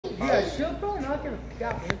she'll probably not get a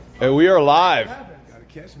gap. And we are live. Gotta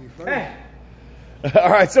catch me first. Hey. All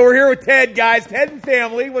right, so we're here with Ted, guys. Ted and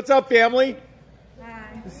family. What's up, family?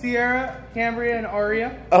 Hi. Sierra, Cambria, and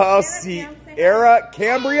Aria. Sierra,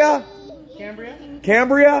 Cambria? Cambria?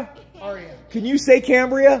 Cambria? Aria. Can you say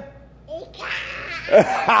Cambria?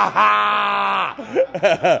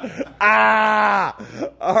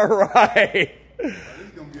 All right.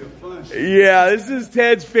 Yeah, this is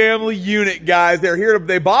Ted's family unit, guys. They're here.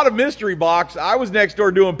 They bought a mystery box. I was next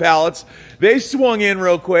door doing pallets. They swung in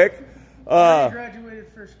real quick. I graduated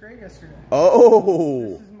first grade yesterday.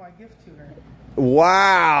 Oh. This is my gift to her.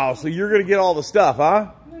 Wow. So you're going to get all the stuff,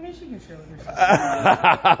 huh? Maybe she can share with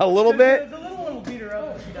herself. A little bit? The little one will beat her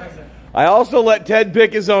up if she doesn't. I also let Ted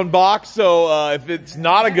pick his own box, so if it's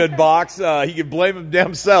not a good box, he can blame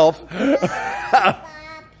himself.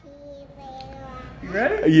 You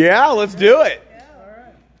ready? Yeah, let's do it. Yeah, all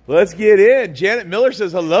right. Let's get in. Janet Miller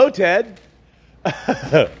says hello, Ted. Aria,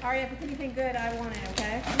 if it's anything good, I want it,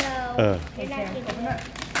 okay? No. You're not getting Open it. that.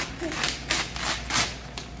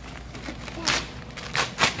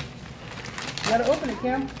 You gotta open it,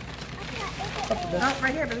 Cam. Oh,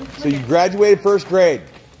 right here, baby. So you graduated first grade.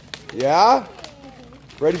 Yeah?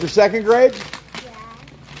 Ready for second grade?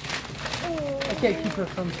 I can't keep her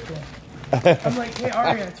from school. I'm like, hey,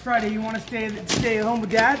 Aria, it's Friday. You want to stay at home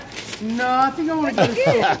with Dad? No, I think I want to go to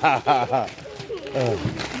school.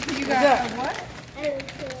 You got a what?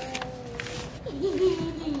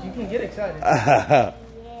 You can get excited.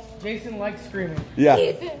 Jason likes screaming. Yeah.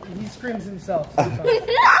 He screams himself sometimes.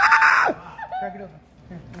 Crack it open.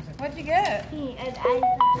 Here, What'd you get? You did?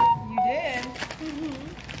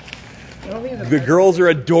 I don't think it's a The girls are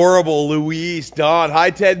adorable. Louise, Dawn.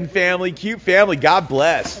 Hi, Ted and family. Cute family. God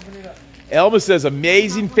bless. Open it up. Elma says,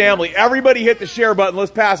 amazing family. Everybody hit the share button.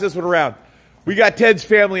 Let's pass this one around. We got Ted's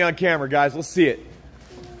family on camera, guys. Let's see it.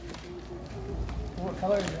 What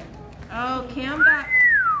color is it? Oh, Cam got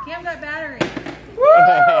batteries.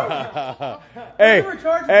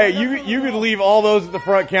 Hey, you could leave all those at the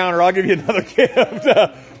front counter. I'll give you another gift.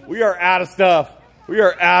 We are out of stuff. We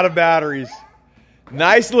are out of batteries.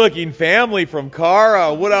 Nice looking family from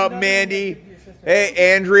Cara. What up, Mandy?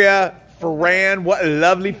 Hey, Andrea, Ferran. What a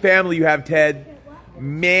lovely family you have, Ted.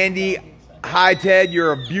 Mandy, hi, Ted.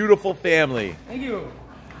 You're a beautiful family. Thank you.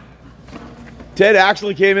 Ted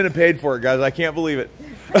actually came in and paid for it, guys. I can't believe it.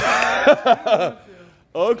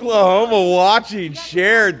 Oklahoma watching,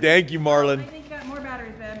 shared. Thank you, Marlon. I think you got more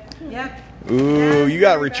batteries, babe. Yep. Ooh, you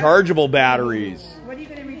got rechargeable batteries. What are you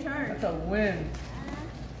going to recharge? That's a win.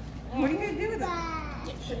 What are you going to do with them?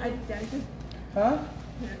 Huh?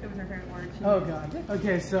 It was her favorite word. Oh, God.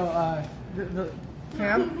 Okay, so, the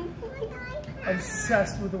Cam,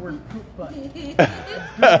 obsessed with the word poop butt. I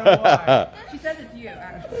don't know why. She says it's you,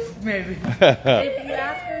 actually. Maybe. If you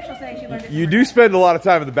ask her, she'll say she learned it. You do spend a lot of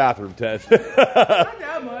time in the bathroom, Ted. Not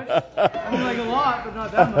that much. I mean, like a lot, but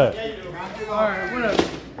not that much. Alright, whatever.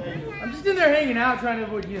 I'm just in there hanging out trying to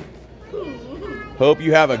avoid you. Hope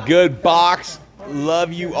you have a good box.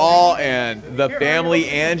 Love you all. And the family,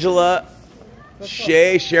 Angela,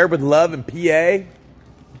 Shay, shared with love and PA. I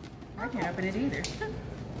can't open it either.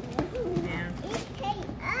 Yeah.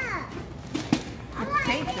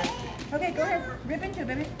 Taste it. Okay, go ahead. Rip into it,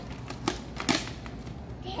 baby.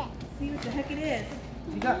 See what the heck it is.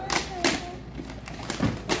 You got.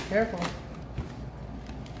 Careful.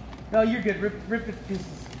 No, you're good. Rip the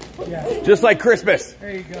pieces. Yeah. Just like Christmas.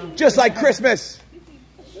 There you go. Just like Christmas.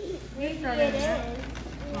 We started it.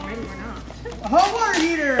 Well, maybe we're not. A hot water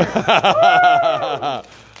heater!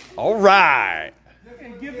 All right.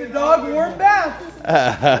 And give the dog warm baths.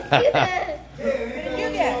 What did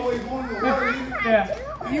you get? Yeah.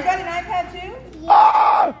 You got an iPad too?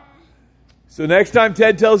 So next time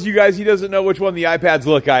Ted tells you guys he doesn't know which one the iPads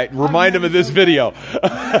look at, remind him of this video.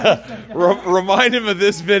 Remind him of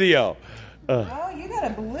this video. Oh, you got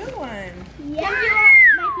a blue one. Yeah.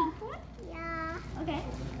 My pink one? Yeah. Okay.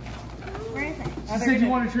 Where is it? She said you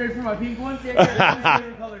want to trade for my pink one? Yeah,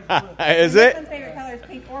 favorite color is blue. Is My it? son's favorite color is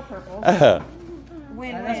pink or purple.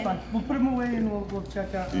 Win-win. That's fine. We'll put them away and we'll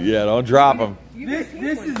check out. Yeah, don't drop them. You get a This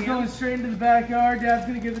pink one, is Cam. going straight into the backyard. Dad's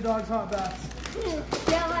going to give the dogs hot baths.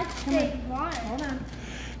 Yeah, let's take one. Hold on.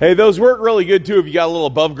 Hey, those work really good too. If you got a little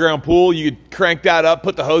above ground pool, you could crank that up,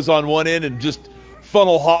 put the hose on one end, and just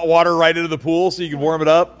funnel hot water right into the pool so you can warm it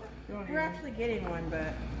up. We're actually getting one,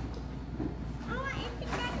 but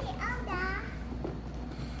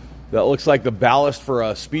That looks like the ballast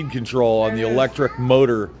for speed control on the electric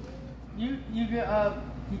motor. You get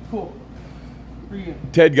cool. For you.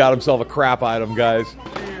 Ted got himself a crap item, guys.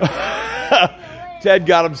 Ted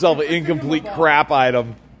got himself an incomplete crap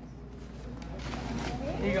item.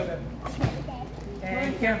 Here you go, baby.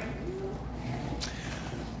 And Cam.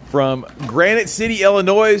 From Granite City,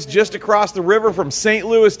 Illinois, just across the river from St.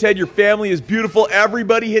 Louis. Ted, your family is beautiful.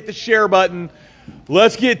 Everybody hit the share button.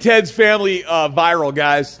 Let's get Ted's family viral,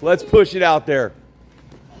 guys. Let's push it out there.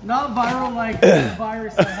 Not viral like the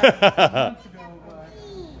virus I had months ago, but...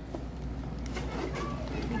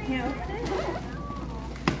 You can't open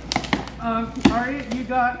it? Alright, you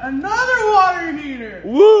got another water heater!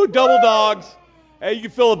 Woo, double dogs. Hey, you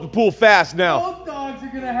can fill up the pool fast now. Both dogs are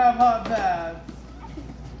gonna have hot baths.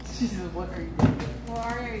 Jesus, what are you doing? Well,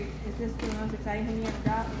 Aria, is this the most exciting thing you ever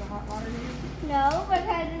got? Was a hot water heater? No,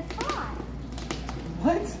 because it's hot.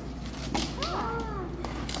 What?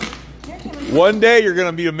 Here, Cameron. One day you're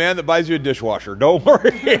going to be a man that buys you a dishwasher. Don't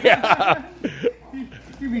worry. Yeah.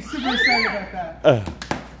 You'd be super excited about that.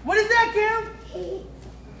 What is that, Cam?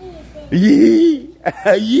 Yee.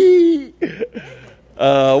 Yee.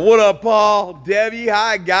 What up, Paul? Debbie,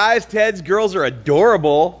 hi, guys. Ted's girls are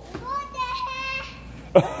adorable.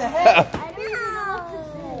 What the heck? I don't even know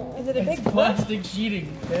what to Is it a big It's book? plastic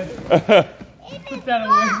sheeting, Deb. Put that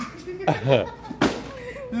away.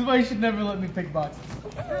 This is why you should never let me pick boxes.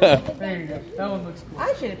 There you go. That one looks cool.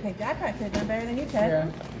 I should have picked that. I probably could have done better than you, Ted.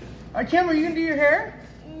 Yeah. Alright, Cam, are you gonna do your hair?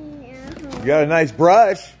 You got a nice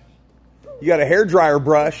brush. You got a hair dryer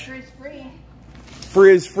brush. Frizz free.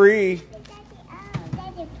 Frizz free.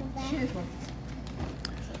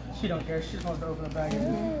 She don't care. She just wants to open the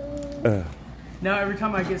bag. Now every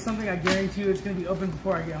time I get something, I guarantee you it's gonna be open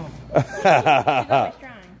before I get home. Always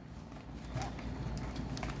trying.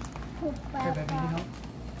 Here, baby, you need help?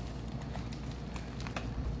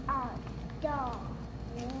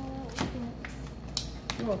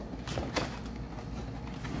 Cool.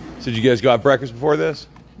 So did you guys go have breakfast before this?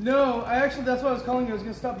 No, that's why I was calling you. I was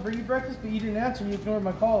gonna stop and bring you breakfast, but you didn't answer. You ignored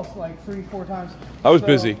my calls like 3-4 times. I was So,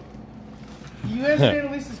 busy. You answered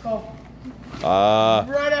Annalise's call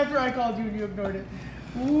right after I called you and you ignored it.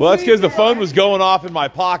 Well, that's because the phone was going off in my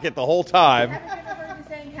pocket the whole time. Have you ever heard me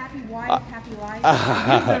saying happy wife, happy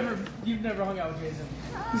life? You've never hung out with Jason.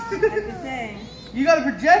 I'm just saying. You got a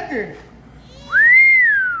projector.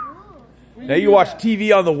 Now you watch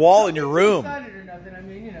TV on the wall in your room. Excited or nothing? I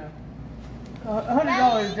mean, you know,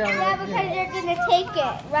 $100 down. Yeah, because you're gonna take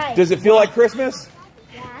it, right? Does it feel like Christmas?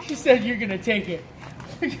 She said you're gonna take it.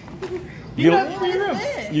 You got gonna, it for your room.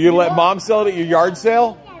 you gonna let mom sell it at your yard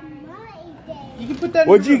sale? You can put that.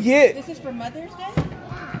 What'd in you your get? This is for Mother's Day?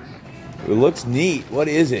 It looks neat. What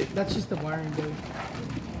is it? That's just the wiring, dude.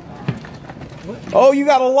 Oh, you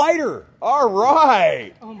got a lighter. All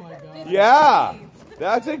right. Oh my god. Yeah.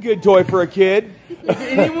 That's a good toy for a kid. If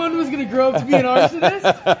anyone was gonna grow up to be an arsonist,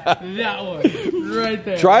 that one right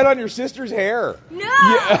there. Try it on your sister's hair. No.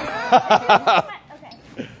 Yeah.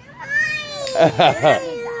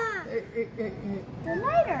 The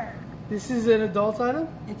lighter. This is an adult item.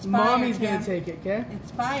 It's Mommy's fire, gonna Cam. take it, okay?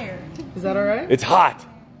 It's fire. Is that all right? It's hot.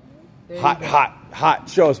 There you Hot, go. hot, hot.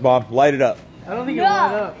 Show us, Mom. Light it up. I don't think it'll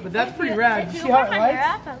light up, but that's pretty rad. You If see you how want it my hair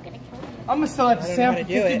lights? up, I'm gonna kill you. I'm gonna sell that to I don't know Sam how for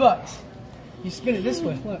to do it. $50. You spin it this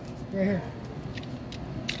way. Look, right here.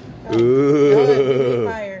 Ooh.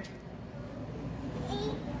 Fire.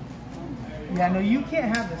 Yeah, no, you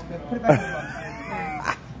can't have this, babe. Put it back in the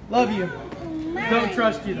box. Love you. Don't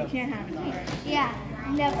trust you though. You can't have it. Yeah,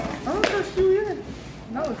 never. I don't trust you either.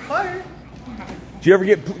 Not with fire. Did you ever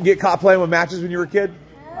get caught playing with matches when you were a kid?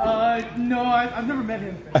 No, I've never met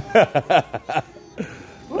him.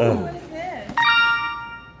 Ooh. What is this?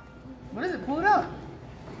 What is it? Pull it out.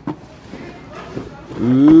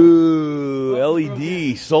 Ooh,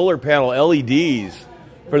 LED, solar panel LEDs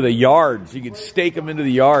for the yard. So you can stake them into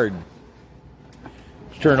the yard.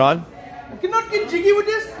 Turn it on. I cannot get jiggy with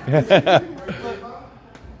this.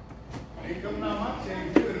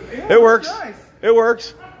 It works. Nice. It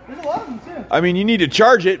works. There's a lot of them too. I mean, you need to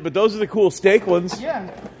charge it, but those are the cool stake ones. Yeah.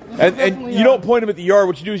 Those are And definitely, you don't point them at the yard.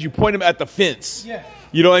 What you do is you point them at the fence. Yeah.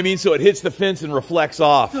 You know what I mean? So it hits the fence and reflects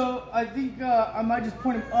off. So I think I might just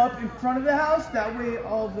point them up in front of the house. That way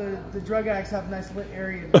all the drug addicts have a nice lit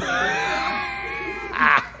area.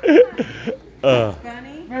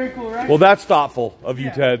 Funny. Very cool, right? Well, that's thoughtful of you,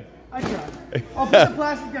 Yeah. Ted. I try. I'll put the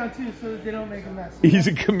plastic down too so that they don't make a mess. He's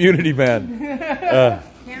a community man.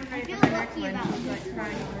 Cam's ready for the next one. She's like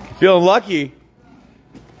crying over. Feeling lucky.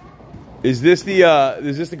 Is this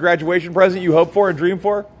the graduation present you hope for and dream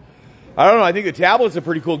for? I don't know. I think the tablet's a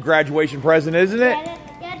pretty cool graduation present, isn't it?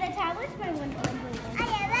 Yeah, the tablet's my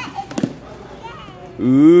one.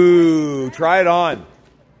 Ooh, try it on.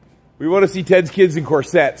 We want to see Ted's kids in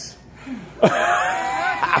corsets. Gabriel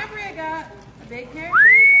got a big hair.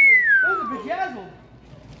 That was a bedazzled.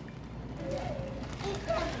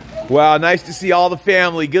 Wow, nice to see all the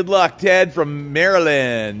family. Good luck, Ted from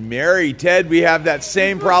Maryland. Mary, Ted, we have that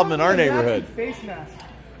same problem in our neighborhood. Face mask.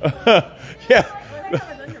 Yeah.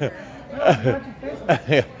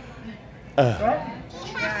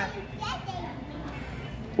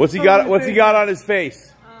 What's he got? What's he got on his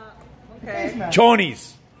face? Okay.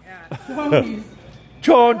 Chonies. Chonies.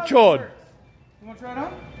 Chon. You want to try it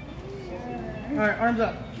on? All right, arms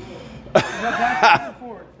up. Is that back or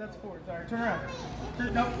forward? That's forward. Sorry, turn around.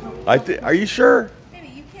 Nope. Are you sure? Baby,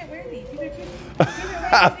 you can't wear these. These are too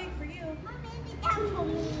big for you.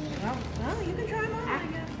 Well, you can try them on, I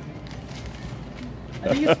guess. I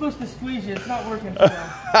think it's supposed to squeeze you. It's not working for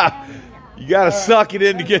now. You got to suck it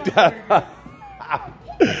in to get that.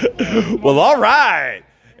 Well, all right.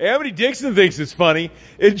 Amity Dixon thinks it's funny.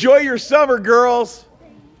 Enjoy your summer, girls.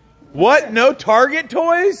 What? No Target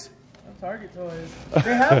toys? No Target toys.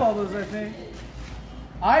 They have all those, I think.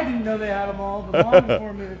 I didn't know they had them all, but Mom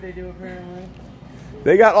informed me that they do, apparently.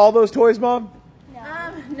 They got all those toys, Mom?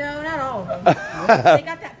 No, not all of them. They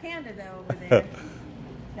got that panda, though, over there.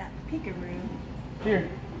 That peekaroo. Here.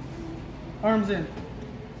 Arms in.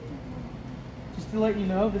 Just to let you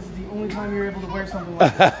know, this is the only time you're able to wear something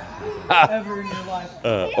like this ever in your life.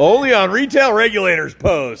 Only on Retail Regulators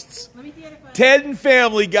posts. Let me see it if I... Ted and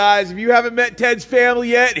family, guys. If you haven't met Ted's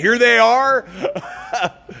family yet, here they are.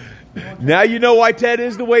 Now you know why Ted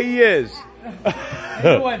is the way he is. I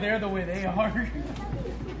know why they're the way they are.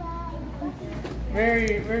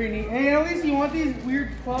 Very, very neat. Hey, Annalise, you want these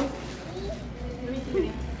weird clothes?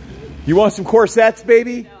 You want some corsets,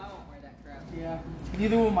 baby? No, I won't wear that crap. Yeah.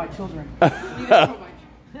 Neither will my children. Well,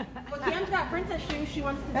 Cam's got princess shoes. She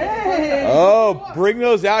wants to take Hey! Oh, bring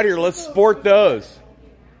those out here. Let's sport those.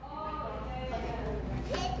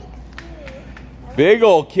 Big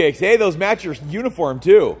old kicks. Hey, those match your uniform,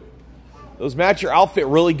 too. Those match your outfit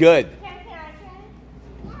really good.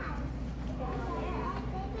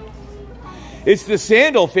 It's the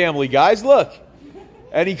Sandal family, guys. Look.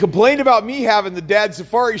 And he complained about me having the dad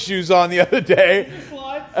safari shoes on the other day.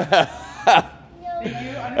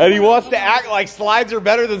 And he wants to act like slides are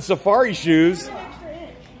better than safari shoes.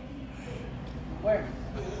 Where?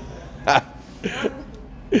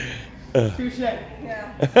 Touche.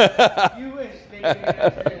 Yeah. You wish, baby.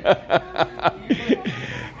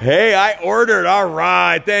 Hey, I ordered. All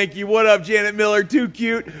right. Thank you. What up, Janet Miller? Too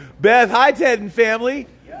cute. Beth, hi, Ted and family.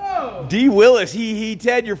 Yo. D. Willis, he,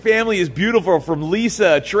 Ted, your family is beautiful. From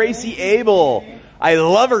Lisa, Tracy Abel. I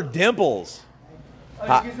love her dimples.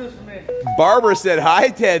 Oh, you get those from me. Barbara said, hi,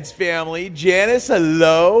 Ted's family. Janice,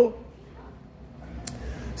 hello.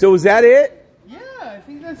 So is that it? Yeah, I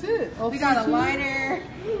think that's it. We got a lighter.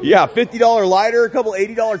 Yeah, $50 lighter, a couple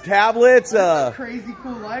 $80 tablets. Crazy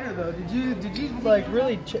cool lighter though. Did you like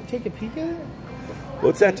really take a peek at it?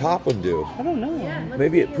 What's that top one do? I don't know. Yeah,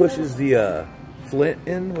 Maybe it pushes the flint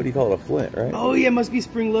in. What do you call it? A flint, right? Oh yeah, it must be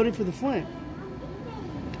spring loaded for the flint.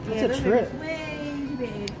 That's a trip. Way too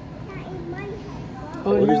big.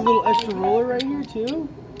 Oh, and here's a little extra roller right here too.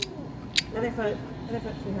 Other foot,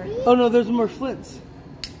 sweetheart. Oh no, there's more flints.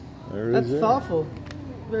 That's There. thoughtful.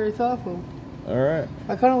 Very thoughtful. All right.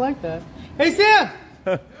 I kind of like that. Hey Sam!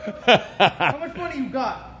 How much money you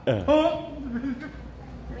got? Huh?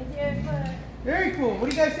 Very cool.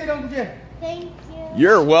 What do you guys say to Uncle Jay? Thank you.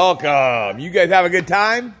 You're welcome. You guys have a good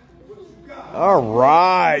time? All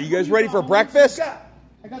right. You guys ready for breakfast?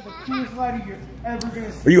 I got the coolest lighter you're ever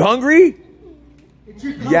gonna see. Are you hungry? It's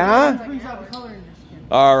your color. Yeah? It brings out the color in your skin.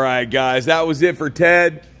 All right, guys. That was it for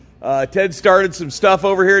Ted. Ted started some stuff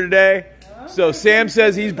over here today. So Sam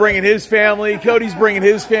says he's bringing his family. Cody's bringing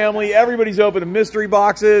his family. Everybody's opening mystery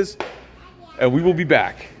boxes. And we will be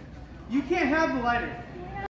back. You can't have the lighter.